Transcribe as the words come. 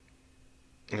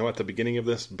At the beginning of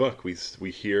this book,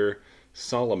 we hear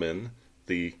Solomon,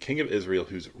 the king of Israel,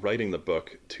 who's writing the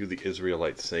book to the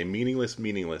Israelites, say, "Meaningless,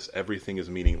 meaningless. Everything is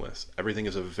meaningless. Everything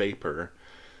is a vapor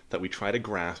that we try to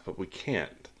grasp, but we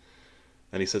can't."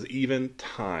 And he says, "Even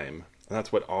time." And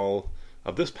that's what all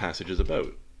of this passage is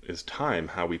about: is time,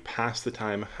 how we pass the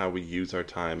time, how we use our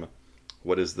time,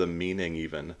 what is the meaning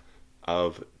even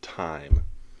of time,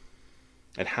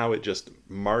 and how it just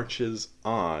marches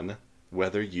on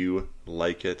whether you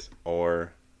like it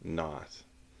or not.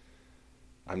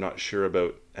 I'm not sure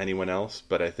about anyone else,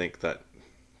 but I think that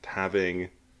having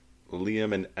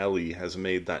Liam and Ellie has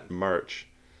made that march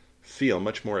feel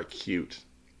much more acute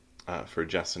for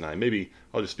Jess and I. Maybe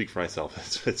I'll just speak for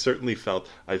myself. It certainly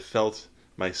I felt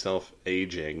myself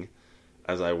aging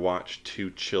as I watched two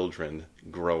children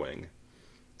growing.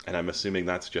 And I'm assuming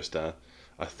that's just a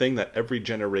thing that every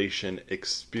generation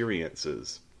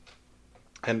experiences.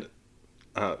 And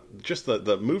just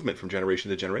the movement from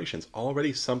generation to generation is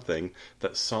already something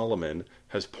that Solomon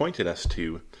has pointed us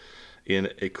to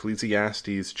in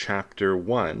Ecclesiastes chapter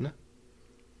 1.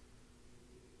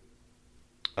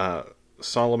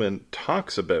 Solomon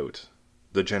talks about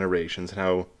the generations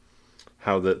and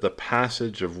how the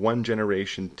passage of one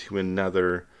generation to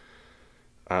another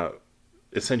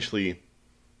essentially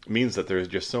means that there's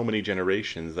just so many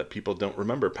generations that people don't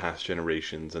remember past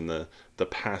generations, and the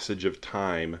passage of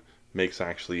time makes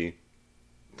actually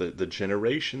the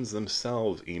generations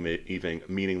themselves even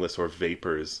meaningless or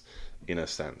vapors in a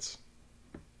sense.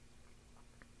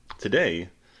 Today,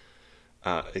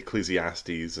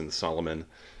 Ecclesiastes and Solomon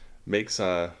makes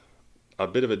a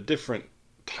bit of a different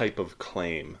type of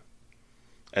claim.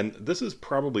 And this is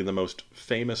probably the most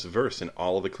famous verse in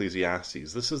all of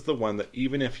Ecclesiastes. This is the one that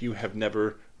even if you have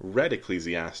never read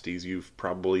Ecclesiastes, you've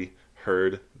probably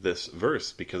heard this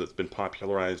verse because it's been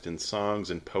popularized in songs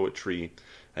and poetry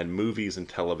and movies and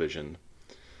television.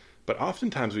 But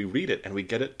oftentimes we read it and we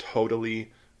get it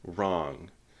totally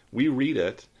wrong. We read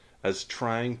it as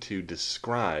trying to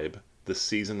describe the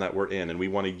season that we're in, and we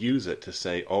want to use it to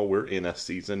say, oh, we're in a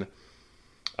season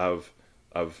of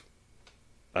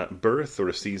birth, or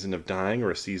a season of dying,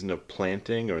 or a season of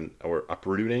planting or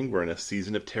uprooting. We're in a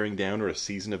season of tearing down or a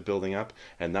season of building up,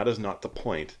 and that is not the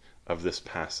point of this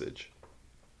passage.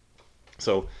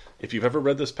 So if you've ever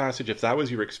read this passage, if that was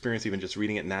your experience even just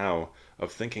reading it now,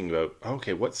 of thinking about,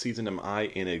 okay, what season am I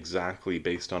in exactly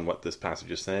based on what this passage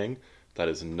is saying, that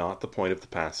is not the point of the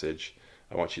passage.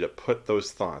 I want you to put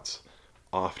those thoughts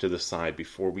off to the side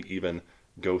before we even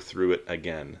go through it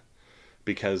again.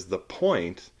 Because the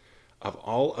point of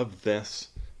all of this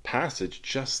passage,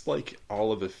 just like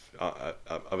all of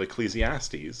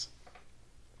Ecclesiastes,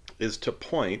 is to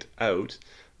point out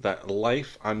that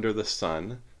life under the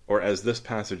sun, or as this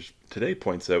passage today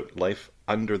points out, life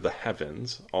under the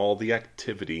heavens, all the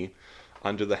activity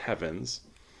under the heavens,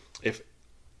 if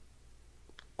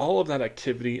all of that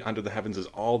activity under the heavens is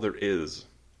all there is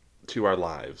to our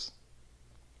lives,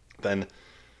 then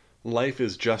life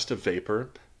is just a vapor,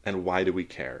 and why do we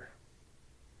care?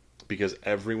 Because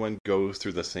everyone goes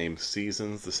through the same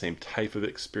seasons, the same type of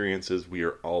experiences. We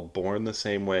are all born the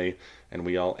same way, and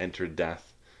we all enter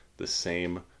death the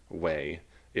same way.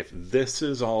 If this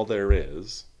is all there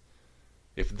is,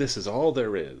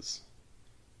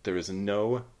 there is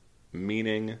no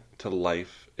meaning to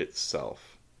life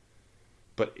itself.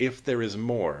 But if there is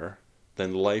more,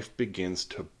 then life begins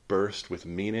to burst with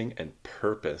meaning and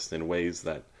purpose in ways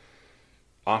that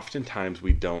oftentimes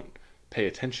we don't pay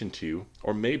attention to,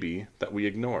 or maybe that we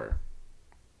ignore.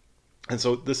 And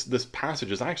so this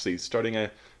passage is actually starting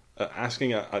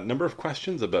asking a number of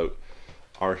questions about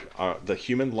the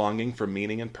human longing for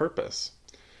meaning and purpose.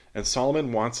 And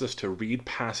Solomon wants us to read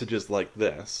passages like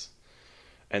this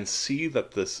and see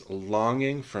that this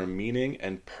longing for meaning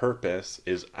and purpose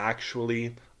is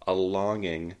actually a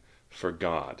longing for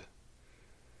God.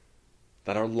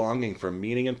 That our longing for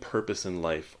meaning and purpose in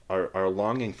life, our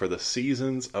longing for the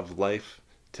seasons of life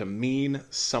to mean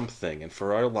something, and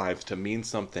for our lives to mean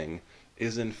something,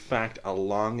 is in fact a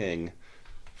longing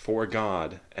for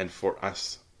God and for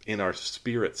us in our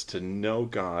spirits to know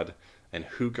God and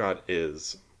who God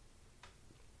is.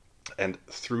 And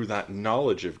through that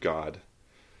knowledge of God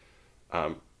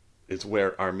is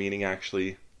where our meaning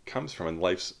actually comes from, and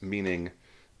life's meaning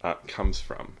comes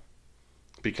from.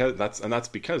 That's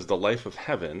because the life of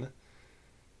heaven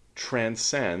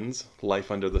transcends life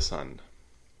under the sun.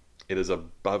 It is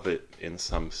above it in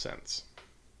some sense.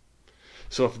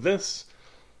 So if this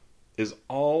is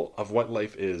all of what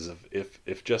life is,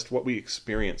 if just what we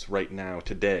experience right now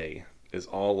today is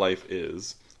all life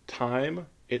is, time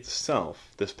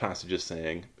itself, this passage is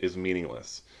saying, is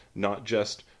meaningless. Not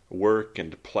just work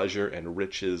and pleasure and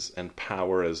riches and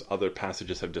power, as other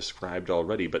passages have described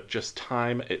already, but just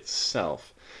time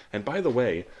itself. And by the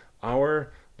way,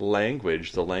 our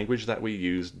language, the language that we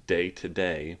use day to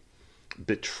day,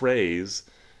 betrays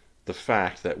the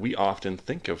fact that we often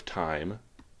think of time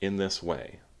in this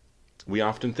way. We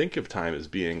often think of time as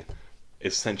being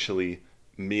essentially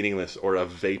meaningless or a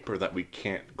vapor that we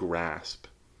can't grasp.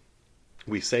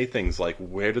 We say things like,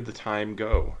 where did the time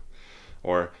go?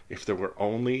 Or, if there were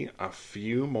only a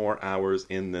few more hours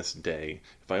in this day,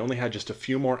 if I only had just a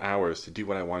few more hours to do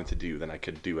what I wanted to do, then I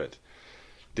could do it.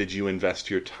 Did you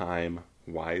invest your time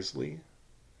wisely?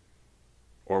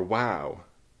 Or, wow,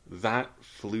 that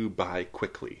flew by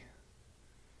quickly.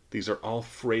 These are all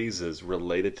phrases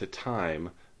related to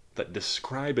time that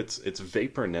describe its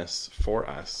vaporness for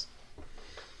us.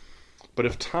 But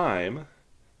if time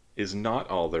is not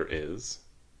all there is,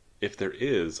 if there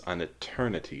is an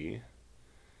eternity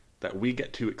that we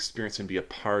get to experience and be a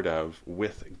part of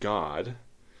with God,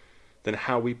 then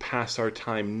how we pass our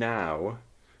time now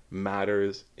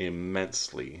matters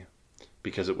immensely,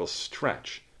 because it will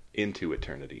stretch into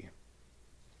eternity.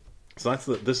 So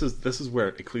this is where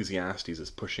Ecclesiastes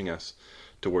is pushing us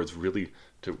towards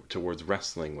towards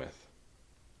wrestling with.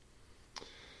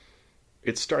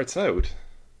 It starts out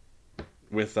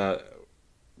with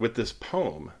this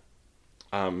poem.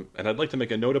 And I'd like to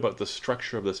make a note about the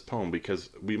structure of this poem, because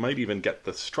we might even get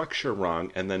the structure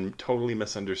wrong and then totally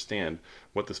misunderstand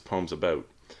what this poem's about.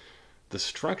 The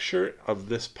structure of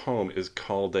this poem is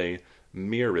called a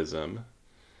merism.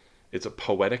 It's a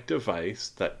poetic device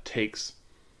that takes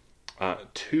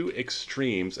two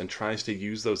extremes and tries to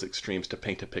use those extremes to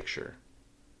paint a picture.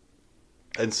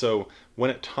 And so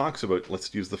when it talks about,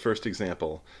 let's use the first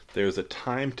example, there's a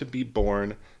time to be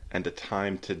born and a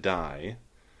time to die.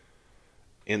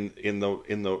 In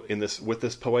this, with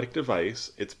this poetic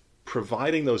device, it's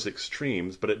providing those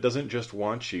extremes, but it doesn't just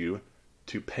want you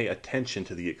to pay attention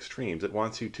to the extremes. It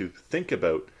wants you to think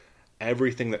about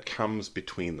everything that comes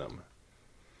between them.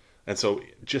 And so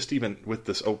just even with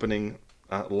this opening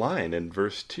line in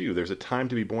verse 2, there's a time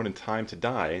to be born and time to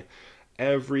die.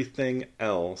 Everything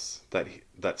else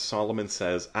that Solomon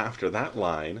says after that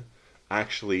line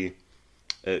actually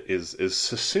is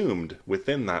subsumed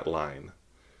within that line.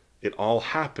 It all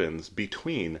happens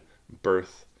between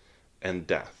birth and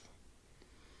death.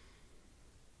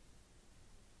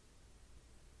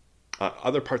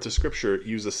 Other parts of Scripture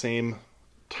use the same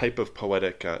type of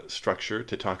poetic structure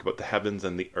to talk about the heavens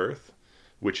and the earth,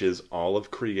 which is all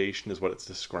of creation, is what it's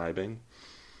describing.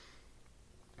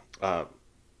 And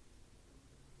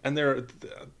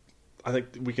I think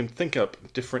we can think up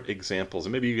different examples,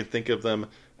 and maybe you can think of them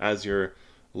as you're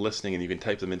listening, and you can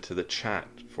type them into the chat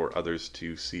for others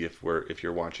to see if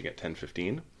you're watching at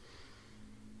 10:15,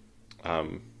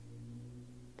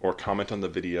 or comment on the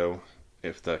video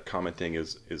if the commenting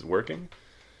is working.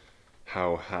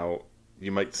 How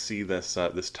you might see this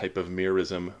type of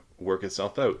merism work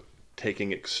itself out,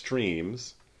 taking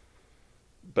extremes,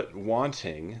 but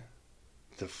wanting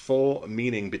the full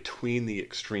meaning between the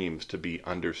extremes to be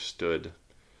understood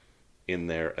in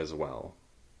there as well.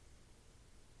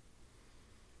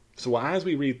 So as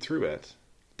we read through it,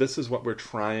 this is what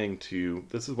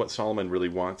Solomon really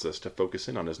wants us to focus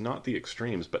in on, is not the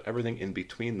extremes, but everything in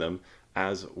between them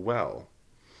as well.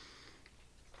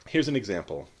 Here's an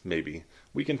example, maybe.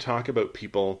 We can talk about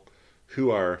people who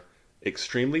are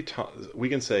extremely tall. We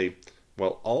can say,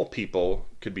 well, all people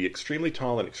could be extremely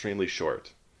tall and extremely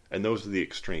short, and those are the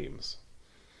extremes.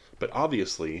 But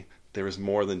obviously, there is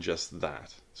more than just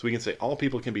that. So we can say all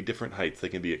people can be different heights. They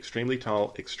can be extremely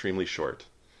tall, extremely short.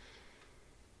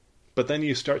 But then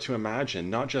you start to imagine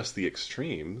not just the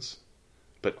extremes,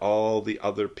 but all the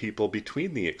other people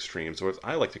between the extremes, or as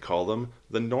I like to call them,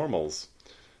 the normals.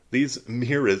 These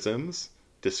merisms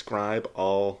describe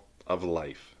all of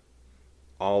life.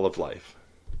 All of life.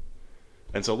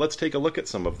 And so let's take a look at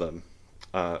some of them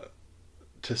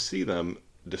to see them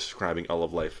describing all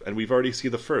of life. And we've already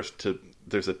seen the first.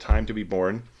 There's a time to be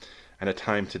born and a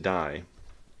time to die.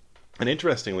 And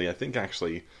interestingly, I think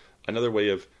actually another way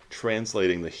of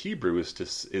translating the Hebrew is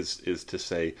to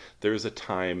say there is a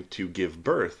time to give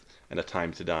birth and a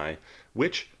time to die,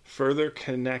 which further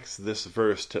connects this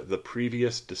verse to the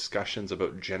previous discussions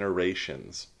about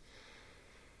generations.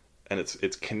 And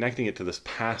it's connecting it to this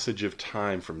passage of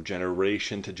time from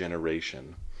generation to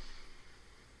generation.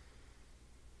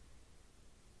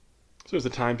 So there's a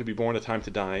time to be born, a time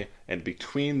to die, and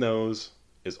between those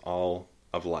is all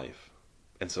of life.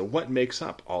 And so what makes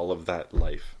up all of that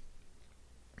life?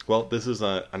 Well, this is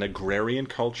an agrarian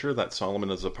culture that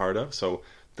Solomon is a part of. So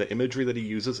the imagery that he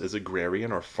uses is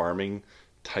agrarian or farming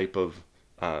type of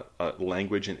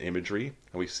language and imagery,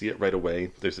 and we see it right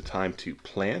away. There's a time to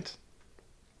plant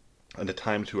and a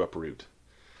time to uproot.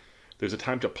 There's a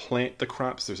time to plant the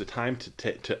crops. There's a time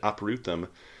to uproot them.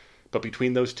 But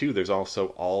between those two, there's also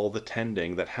all the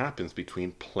tending that happens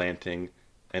between planting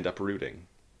and uprooting.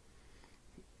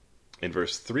 In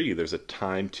verse 3, there's a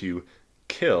time to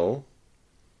kill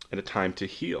and a time to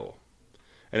heal.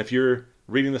 And if you're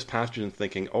reading this passage and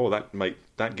thinking, oh,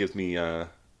 that gives me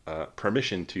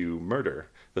permission to murder,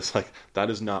 that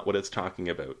is not what it's talking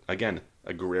about. Again,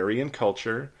 agrarian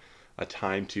culture, a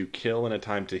time to kill and a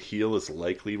time to heal is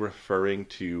likely referring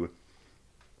to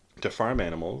farm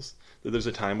animals. There's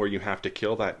a time where you have to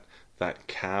kill that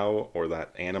cow or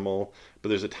that animal, but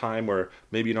there's a time where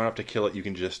maybe you don't have to kill it, you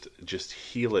can just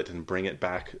heal it and bring it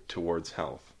back towards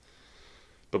health.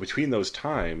 But between those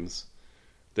times,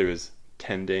 there is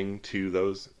tending to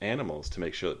those animals to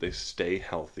make sure that they stay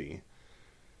healthy.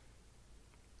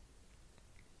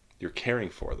 You're caring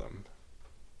for them.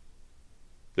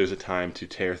 There's a time to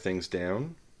tear things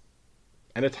down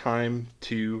and a time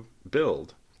to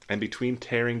build. And between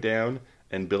tearing down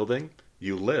and building,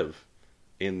 you live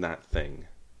in that thing.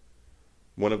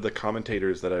 One of the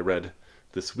commentators that I read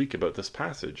this week about this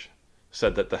passage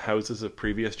said that the houses of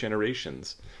previous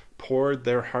generations poured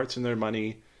their hearts and their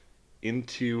money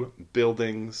into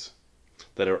buildings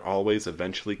that are always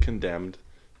eventually condemned,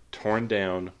 torn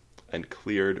down, and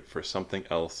cleared for something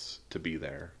else to be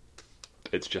there.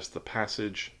 It's just the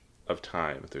passage of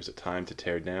time. There's a time to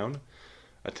tear down,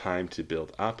 a time to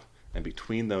build up, and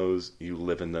between those, you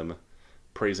live in them,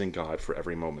 praising God for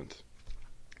every moment.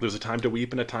 There's a time to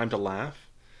weep and a time to laugh.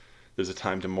 There's a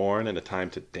time to mourn and a time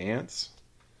to dance.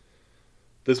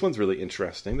 This one's really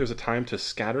interesting. There's a time to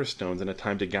scatter stones and a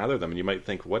time to gather them. And you might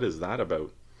think, what is that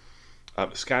about?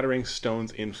 Scattering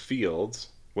stones in fields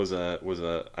was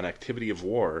an activity of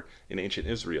war in ancient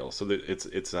Israel. So that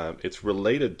it's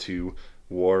related to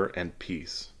war and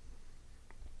peace,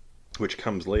 which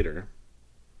comes later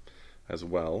as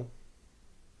well.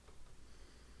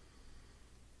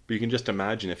 But you can just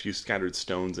imagine if you scattered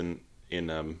stones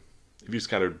if you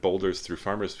scattered boulders through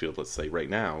farmers' field, let's say right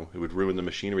now, it would ruin the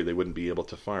machinery. They wouldn't be able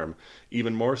to farm.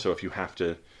 Even more so if you have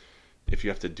to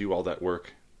do all that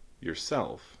work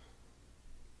yourself.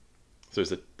 So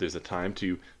there's a time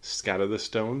to scatter the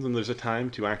stones, and there's a time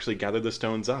to actually gather the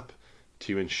stones up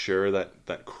to ensure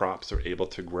that crops are able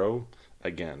to grow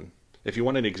again. If you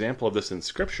want an example of this in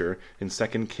Scripture, in 2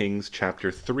 Kings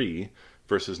chapter 3,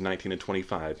 verses 19 and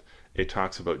 25, it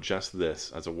talks about just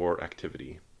this as a war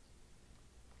activity.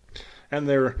 And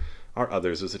there are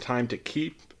others. There's a time to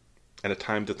keep and a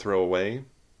time to throw away.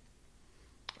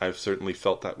 I've certainly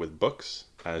felt that with books,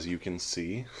 as you can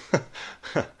see.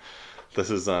 This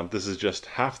is just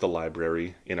half the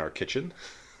library in our kitchen,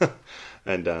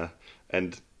 and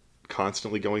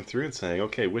constantly going through and saying,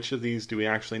 okay, which of these do we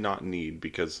actually not need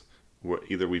because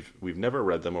either we've never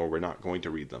read them or we're not going to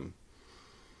read them.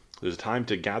 There's a time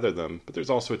to gather them, but there's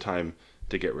also a time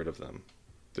to get rid of them.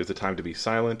 There's a time to be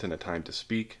silent and a time to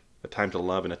speak, a time to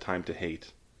love and a time to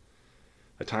hate,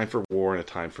 a time for war and a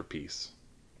time for peace.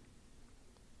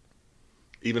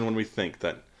 Even when we think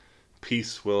that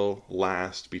peace will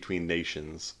last between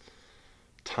nations,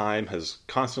 time has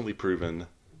constantly proven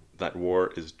that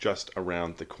war is just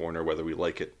around the corner, whether we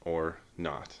like it or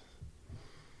not.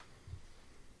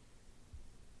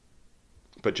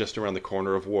 But just around the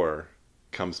corner of war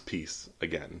comes peace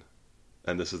again.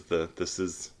 And this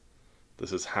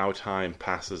is how time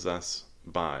passes us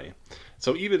by.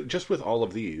 So even just with all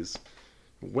of these,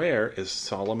 where is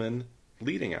Solomon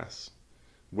leading us?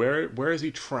 Where is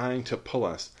he trying to pull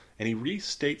us? And he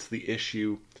restates the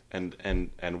issue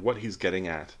and what he's getting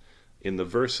at in the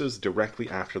verses directly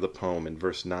after the poem, in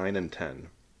verse 9 and 10.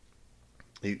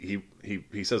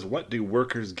 He says, what do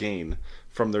workers gain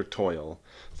from their toil?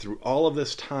 Through all of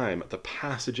this time, the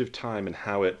passage of time and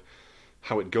how it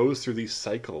goes through these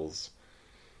cycles.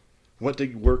 What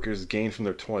do workers gain from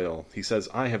their toil? He says,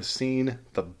 I have seen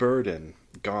the burden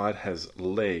God has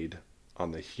laid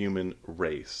on the human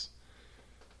race.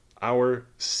 Our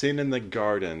sin in the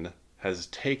garden has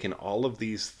taken all of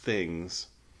these things,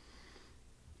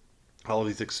 all of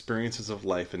these experiences of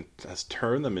life, and has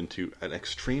turned them into an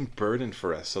extreme burden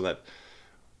for us, so that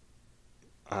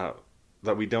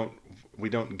we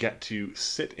don't get to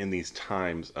sit in these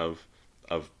times of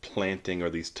planting or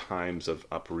these times of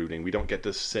uprooting. We don't get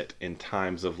to sit in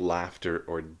times of laughter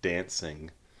or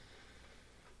dancing.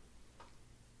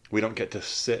 We don't get to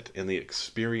sit in the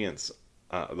experience,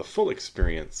 the full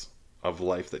experience of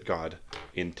life that God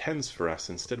intends for us.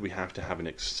 Instead, we have to have an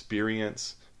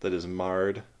experience that is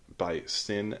marred by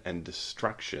sin and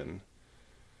destruction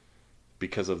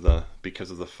because of the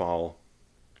fall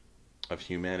of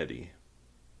humanity.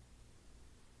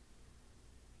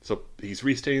 So he's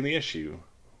restating the issue.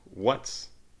 What's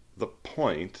the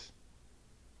point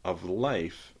of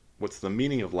life? What's the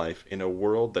meaning of life in a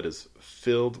world that is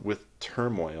filled with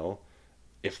turmoil,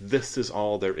 if this is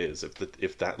all there is,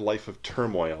 if that life of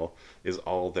turmoil is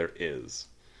all there is?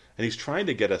 And he's trying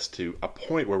to get us to a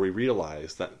point where we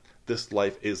realize that this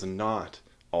life is not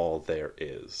all there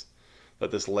is,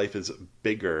 that this life is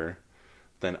bigger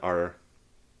than our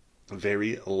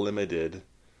very limited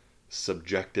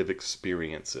subjective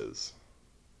experiences.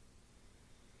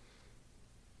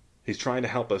 He's trying to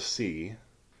help us see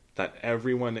that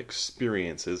everyone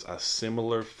experiences a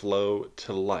similar flow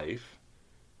to life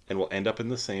and will end up in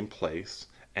the same place,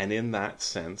 and in that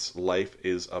sense life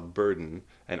is a burden,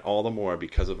 and all the more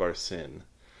because of our sin.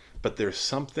 But there's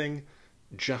something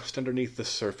just underneath the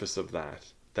surface of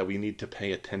that we need to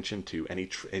pay attention to, and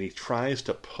he tries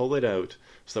to pull it out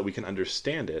so that we can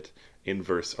understand it in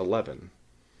verse 11.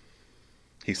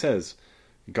 He says,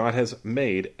 God has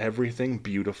made everything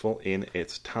beautiful in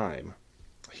its time.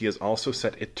 He has also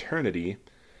set eternity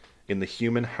in the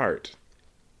human heart.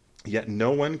 Yet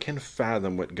no one can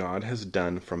fathom what God has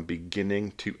done from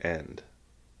beginning to end.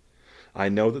 I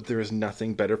know that there is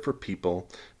nothing better for people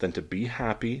than to be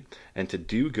happy and to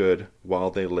do good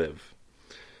while they live,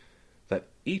 that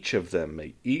each of them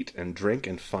may eat and drink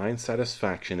and find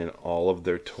satisfaction in all of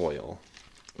their toil.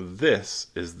 This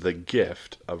is the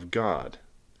gift of God.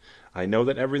 I know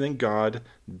that everything God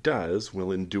does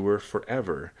will endure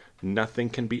forever. Nothing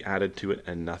can be added to it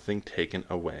and nothing taken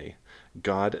away.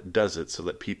 God does it so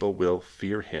that people will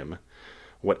fear him.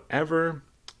 Whatever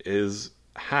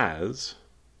has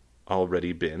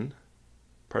already been,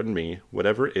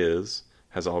 whatever is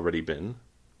has already been,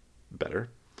 better,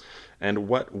 and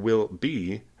what will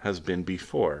be has been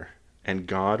before, and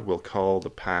God will call the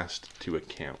past to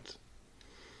account.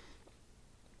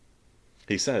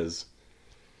 He says,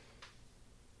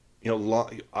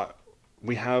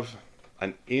 we have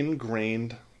an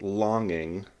ingrained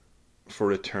longing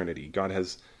for eternity. God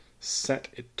has set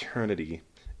eternity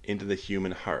into the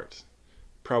human heart.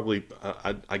 Probably,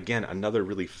 again, another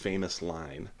really famous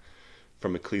line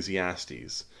from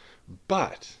Ecclesiastes.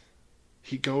 But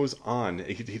he goes on.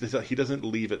 He doesn't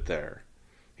leave it there.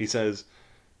 He says,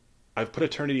 I've put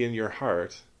eternity in your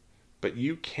heart, but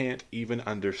you can't even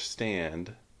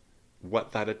understand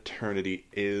what that eternity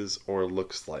is or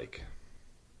looks like.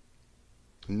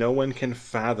 No one can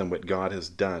fathom what God has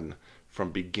done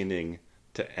from beginning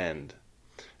to end.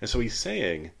 And so he's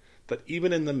saying that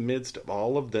even in the midst of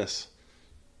all of this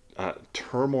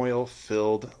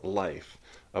turmoil-filled life,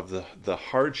 of the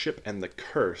hardship and the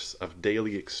curse of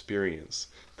daily experience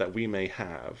that we may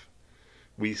have,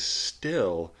 we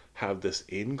still have this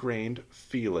ingrained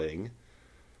feeling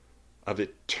of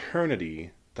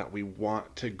eternity that we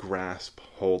want to grasp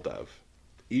hold of.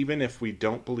 Even if we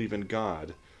don't believe in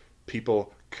God,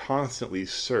 people constantly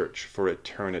search for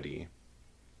eternity.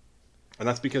 And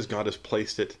that's because God has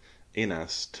placed it in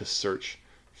us to search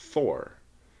for.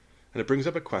 And it brings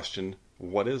up a question,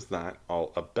 what is that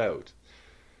all about?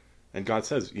 And God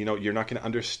says, you're not going to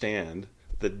understand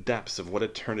the depths of what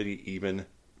eternity even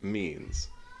means.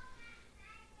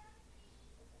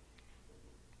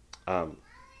 And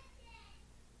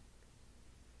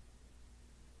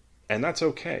that's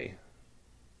okay.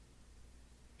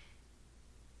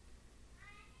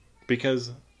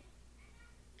 Because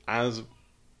as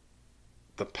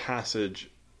the passage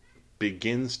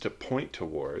begins to point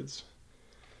towards,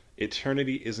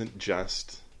 eternity isn't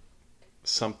just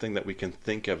something that we can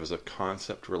think of as a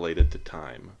concept related to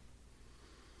time.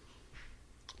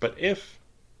 But if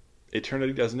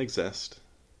eternity doesn't exist,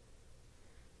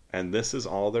 and this is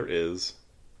all there is,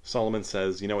 Solomon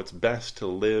says, it's best to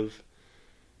live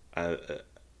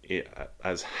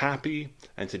as happy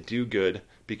and to do good,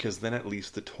 because then at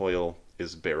least the toil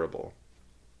is bearable.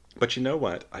 But you know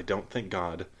what? I don't think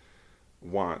God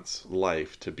wants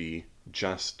life to be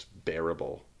just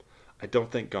bearable. I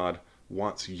don't think God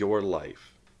wants your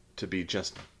life to be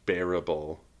just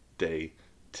bearable day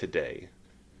to day.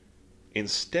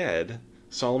 Instead,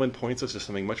 Solomon points us to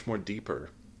something much more deeper.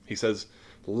 He says,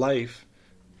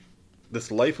 this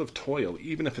life of toil,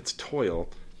 even if it's toil,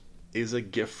 is a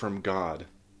gift from God.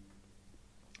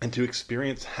 And to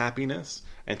experience happiness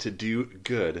and to do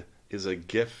good is a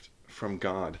gift from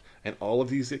God. And all of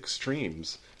these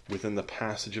extremes within the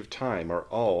passage of time are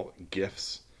all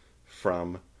gifts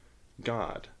from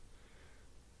God.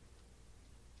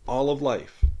 All of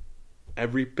life,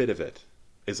 every bit of it,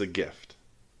 is a gift.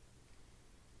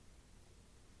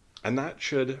 And that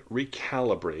should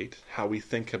recalibrate how we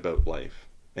think about life.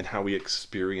 and how we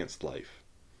experience life.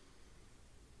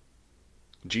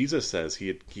 Jesus says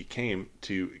he came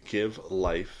to give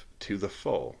life to the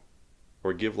full,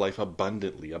 or give life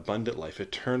abundantly, abundant life,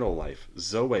 eternal life,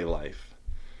 Zoe life,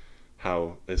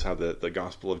 how the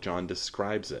Gospel of John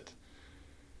describes it.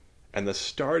 And the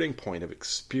starting point of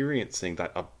experiencing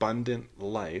that abundant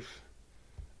life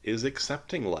is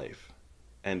accepting life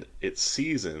and its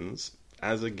seasons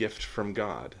as a gift from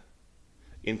God,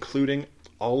 including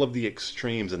all of the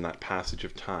extremes in that passage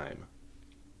of time.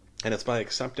 And it's by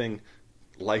accepting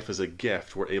life as a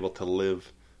gift we're able to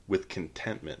live with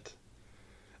contentment.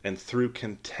 And through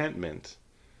contentment,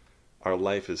 our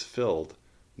life is filled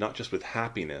not just with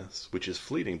happiness, which is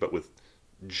fleeting, but with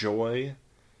joy,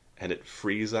 and it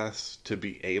frees us to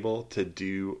be able to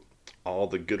do all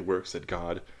the good works that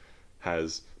God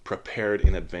has prepared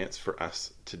in advance for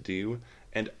us to do,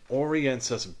 and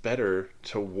orients us better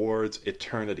towards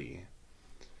eternity.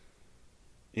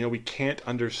 You know, we can't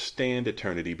understand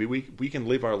eternity, but we can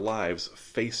live our lives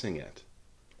facing it,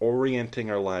 orienting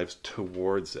our lives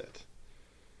towards it.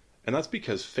 And that's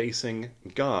because facing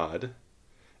God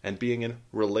and being in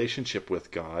relationship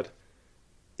with God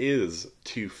is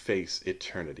to face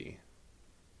eternity.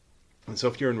 And so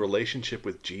if you're in relationship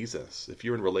with Jesus, if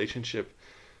you're in relationship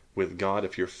with God,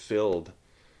 if you're filled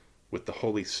with the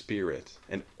Holy Spirit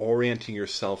and orienting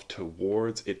yourself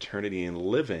towards eternity and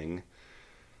living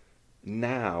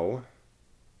now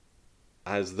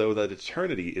as though that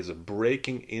eternity is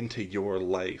breaking into your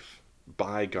life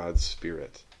by God's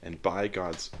Spirit and by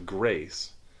God's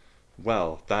grace,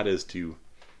 well, that is to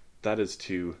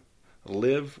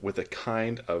live with a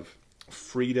kind of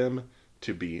freedom,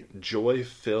 to be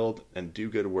joy-filled and do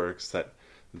good works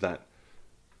that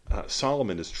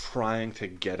Solomon is trying to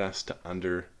get us to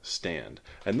understand.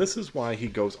 And this is why he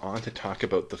goes on to talk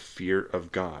about the fear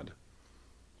of God.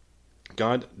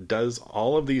 God does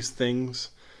all of these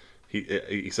things.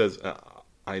 He says,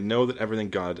 I know that everything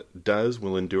God does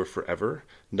will endure forever.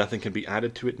 Nothing can be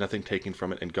added to it, nothing taken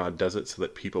from it, and God does it so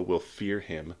that people will fear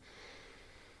him.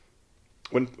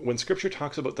 When Scripture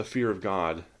talks about the fear of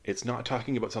God, it's not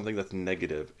talking about something that's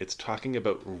negative. It's talking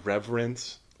about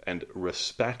reverence and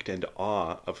respect and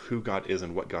awe of who God is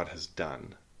and what God has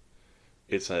done.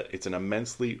 It's an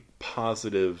immensely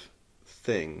positive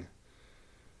thing.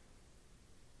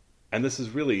 And this is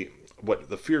really what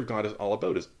the fear of God is all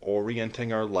about, is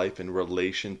orienting our life in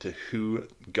relation to who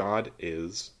God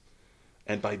is.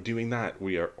 And by doing that,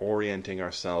 we are orienting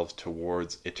ourselves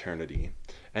towards eternity.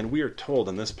 And we are told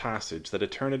in this passage that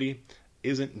eternity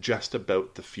isn't just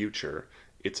about the future.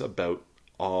 It's about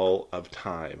all of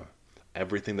time.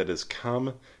 Everything that has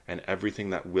come and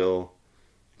everything that will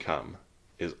come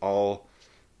is all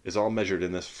measured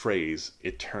in this phrase,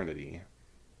 eternity.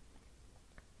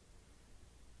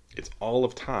 It's all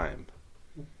of time.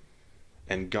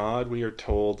 And God, we are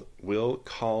told, will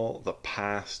call the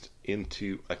past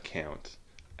into account.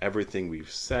 Everything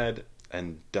we've said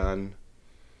and done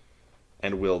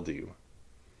and will do.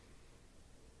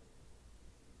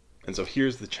 And so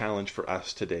here's the challenge for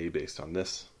us today based on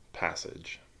this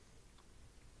passage.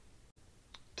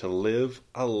 To live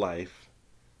a life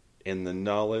in the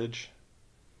knowledge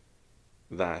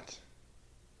that,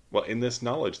 in this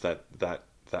knowledge that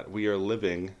we are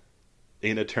living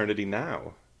in eternity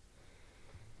now.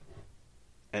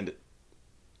 And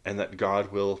that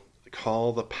God will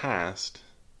call the past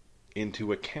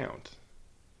into account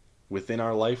within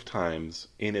our lifetimes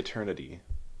in eternity.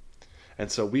 And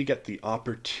so we get the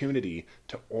opportunity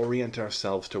to orient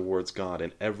ourselves towards God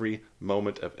in every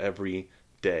moment of every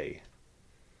day,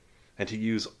 and to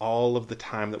use all of the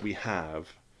time that we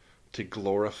have to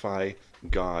glorify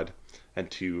God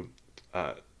and to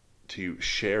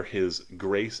share his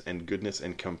grace and goodness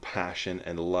and compassion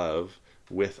and love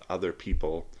with other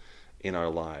people in our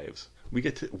lives. We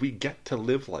get to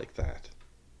live like that.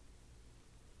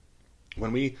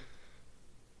 When we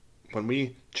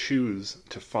choose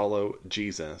to follow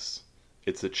Jesus,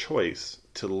 it's a choice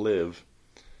to live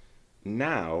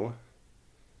now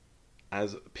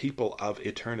as people of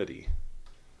eternity.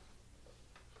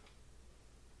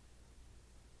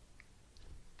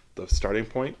 The starting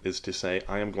point is to say,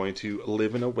 I am going to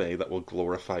live in a way that will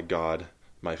glorify God,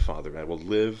 my Father. I will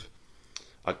live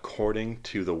according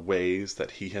to the ways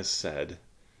that he has said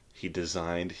he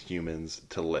designed humans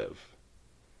to live.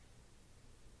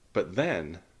 But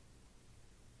then,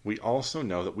 we also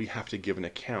know that we have to give an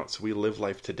account. So we live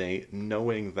life today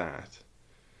knowing that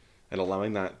and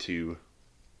allowing that to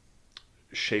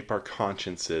shape our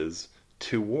consciences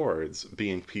towards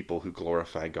being people who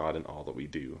glorify God in all that we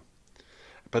do.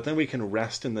 But then we can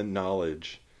rest in the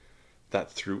knowledge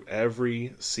that through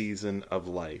every season of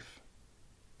life,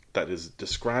 that is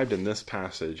described in this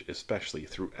passage, especially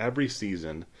through every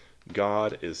season,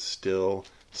 God is still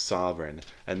sovereign.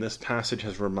 And this passage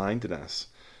has reminded us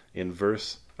in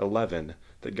verse 11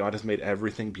 that God has made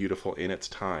everything beautiful in its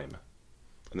time,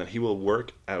 and that he will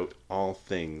work out all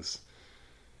things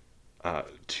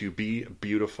to be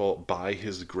beautiful by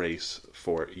his grace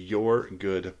for your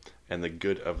good and the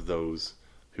good of those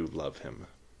who love him.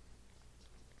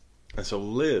 And so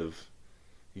live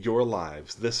your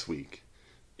lives this week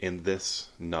in this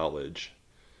knowledge,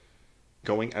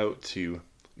 going out to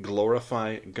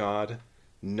glorify God,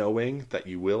 knowing that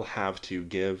you will have to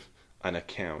give an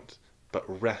account,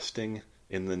 but resting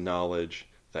in the knowledge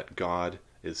that God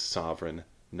is sovereign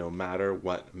no matter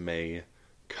what may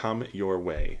come your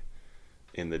way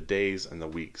in the days and the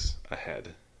weeks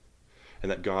ahead,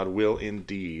 and that God will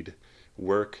indeed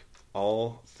work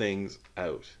all things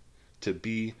out to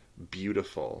be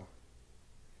beautiful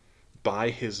by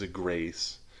his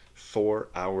grace for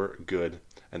our good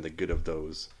and the good of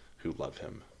those who love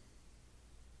him.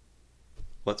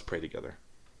 Let's pray together.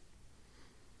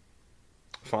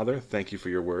 Father, thank you for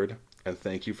your word, and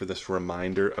thank you for this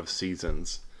reminder of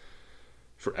seasons,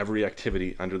 for every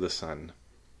activity under the sun.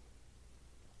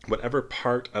 Whatever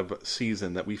part of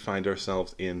season that we find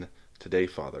ourselves in today,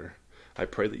 Father, I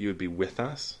pray that you would be with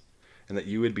us, and that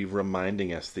you would be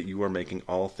reminding us that you are making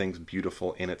all things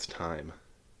beautiful in its time.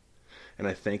 And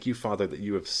I thank you, Father, that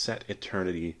you have set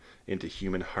eternity into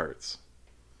human hearts.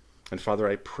 And Father,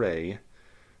 I pray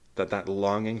that that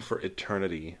longing for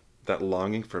eternity, that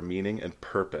longing for meaning and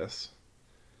purpose,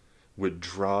 would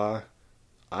draw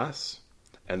us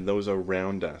and those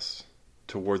around us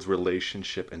towards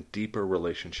relationship and deeper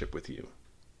relationship with you.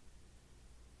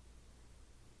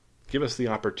 Give us the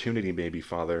opportunity, maybe,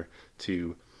 Father,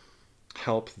 to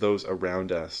help those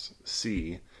around us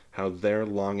see how their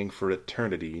longing for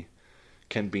eternity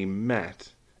can be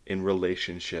met in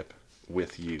relationship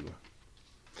with you.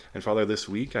 And Father, this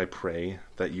week I pray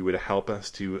that you would help us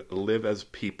to live as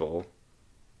people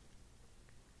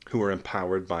who are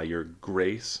empowered by your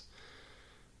grace,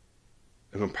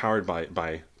 who are empowered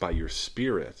by your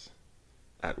Spirit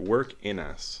at work in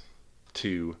us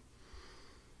to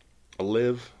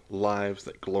live lives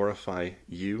that glorify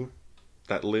you,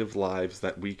 that live lives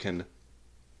that we can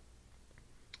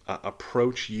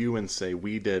approach you and say,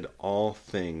 we did all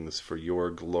things for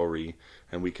your glory,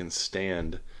 and we can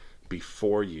stand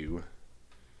before you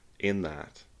in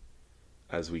that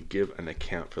as we give an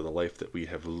account for the life that we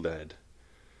have led.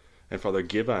 And Father,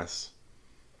 give us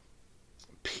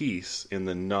peace in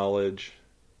the knowledge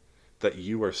that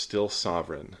you are still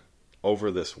sovereign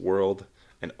over this world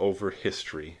and over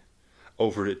history,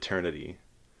 over eternity.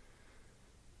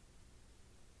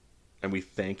 And we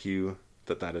thank you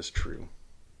that that is true.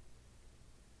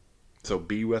 So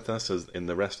be with us as in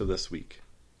the rest of this week,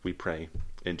 we pray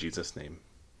in Jesus' name.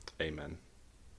 Amen.